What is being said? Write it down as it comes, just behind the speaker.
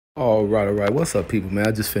All right. What's up, people, man?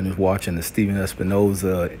 I just finished watching the Steven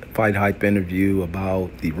Espinoza fight hype interview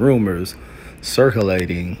about the rumors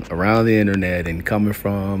circulating around the internet and coming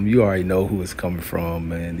from, you already know who it's coming from,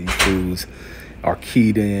 man. These dudes are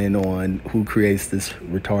keyed in on who creates this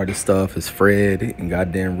retarded stuff. It's Fred and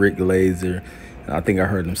goddamn Rick Glazer. And I think I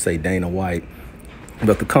heard them say Dana White.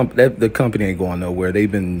 But the company ain't going nowhere.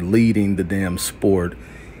 They've been leading the damn sport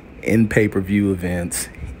in pay-per-view events,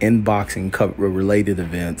 in boxing related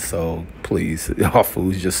events. So please, all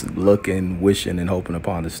fools just looking, wishing, and hoping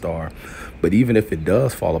upon the star. But even if it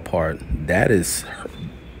does fall apart, that is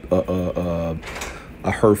a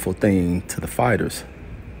hurtful thing to the fighters.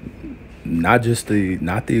 Not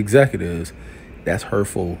the executives. That's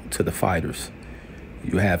hurtful to the fighters.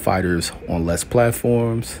 You have fighters on less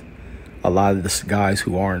platforms. A lot of the guys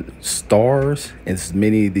who aren't stars, and as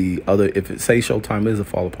many of the other, if it say Showtime is a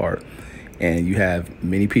fall apart, and you have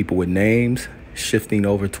many people with names shifting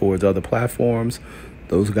over towards other platforms,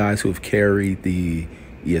 those guys who have carried the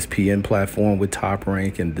ESPN platform with Top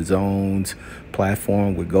Rank and the Zones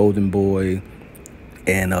platform with Golden Boy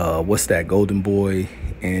and Golden Boy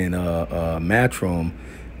and Matchroom,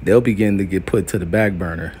 they'll begin to get put to the back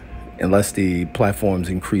burner unless the platforms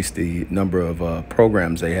increase the number of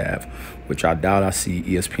programs they have, which I doubt. I see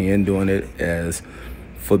ESPN doing it as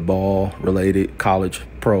football-related, college,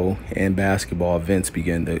 pro, and basketball events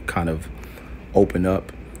begin to kind of open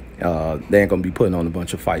up. They ain't gonna be putting on a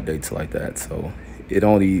bunch of fight dates like that. So it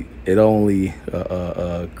only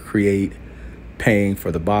create pain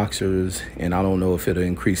for the boxers, and I don't know if it'll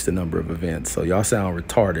increase the number of events. So y'all sound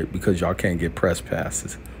retarded because y'all can't get press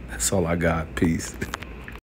passes. That's all I got. Peace.